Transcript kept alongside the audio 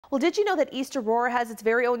Well, did you know that East Aurora has its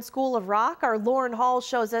very own school of rock? Our Lauren Hall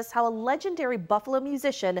shows us how a legendary Buffalo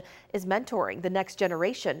musician is mentoring the next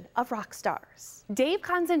generation of rock stars. Dave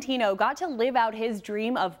Constantino got to live out his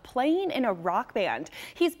dream of playing in a rock band.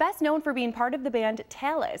 He's best known for being part of the band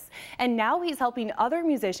Talus, and now he's helping other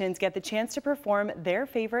musicians get the chance to perform their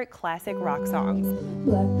favorite classic rock songs.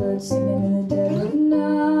 Blackbird singing in the dead of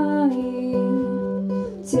night.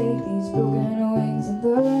 Take these broken wings and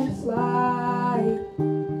learn to fly.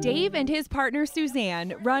 Dave and his partner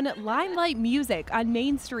Suzanne run Limelight Music on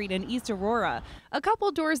Main Street in East Aurora, a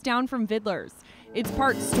couple doors down from Vidler's. It's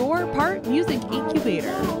part store, part music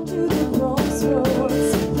incubator.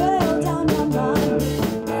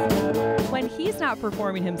 When he's not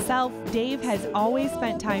performing himself, Dave has always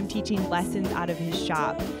spent time teaching lessons out of his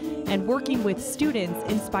shop. And working with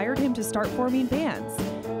students inspired him to start forming bands.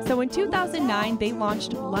 So in 2009, they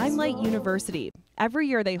launched Limelight University. Every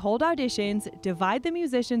year they hold auditions, divide the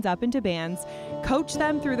musicians up into bands, coach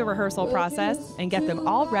them through the rehearsal process, and get them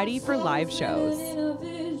all ready for live shows.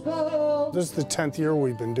 This is the 10th year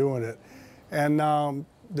we've been doing it, and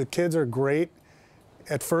the kids are great.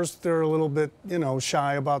 At first they're a little bit,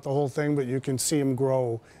 shy about the whole thing, but you can see them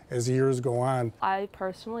grow as the years go on. I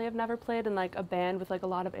personally have never played in a band with a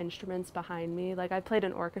lot of instruments behind me. I played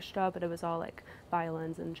in orchestra, but it was all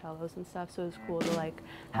violins and cellos and stuff, so it was cool to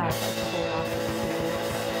have the whole rock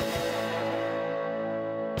experience.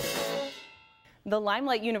 The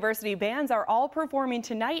Limelight University bands are all performing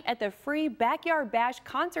tonight at the free Backyard Bash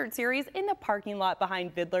concert series in the parking lot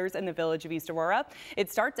behind Vidler's in the Village of East Aurora.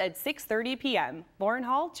 It starts at 6:30 p.m. Lauren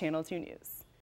Hall, Channel 2 News.